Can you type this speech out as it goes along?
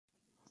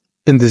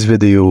In this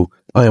video,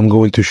 I am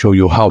going to show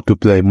you how to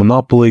play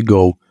Monopoly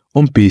Go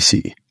on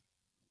PC.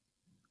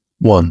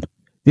 1.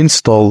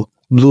 Install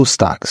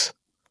BlueStacks.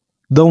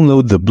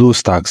 Download the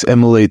BlueStacks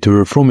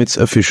emulator from its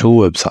official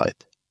website.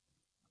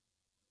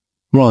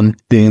 Run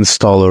the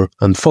installer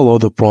and follow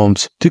the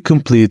prompts to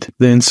complete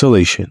the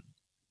installation.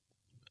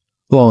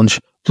 Launch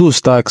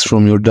BlueStacks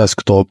from your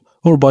desktop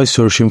or by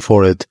searching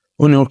for it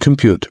on your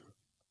computer.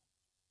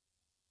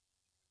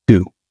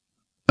 2.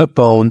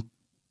 Upon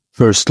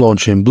first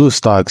launching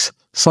BlueStacks,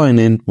 sign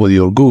in with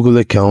your Google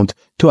account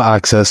to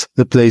access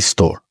the Play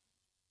Store.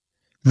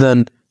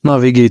 Then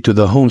navigate to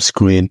the home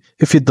screen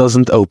if it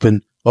doesn't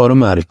open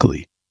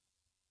automatically.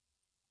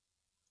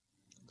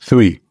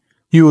 3.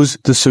 Use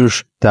the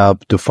Search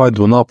tab to find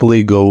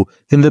Monopoly Go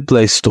in the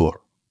Play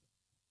Store.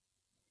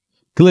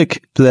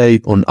 Click Play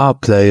on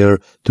App Player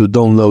to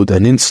download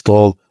and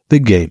install the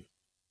game.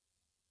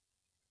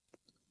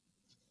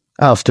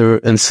 After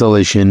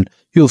installation,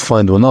 you'll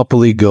find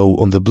Monopoly Go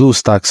on the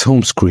BlueStacks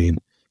home screen.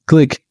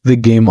 Click the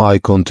game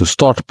icon to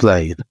start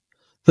playing.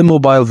 The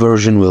mobile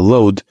version will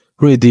load,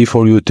 ready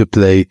for you to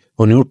play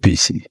on your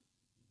PC.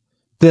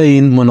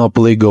 Playing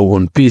Monopoly Go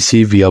on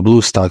PC via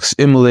BlueStacks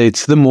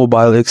emulates the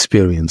mobile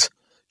experience.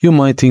 You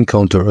might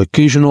encounter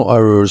occasional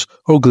errors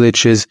or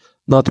glitches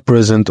not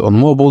present on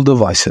mobile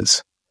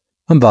devices.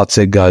 And that's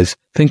it, guys.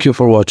 Thank you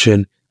for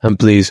watching, and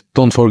please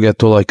don't forget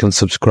to like and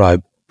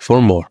subscribe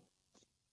for more.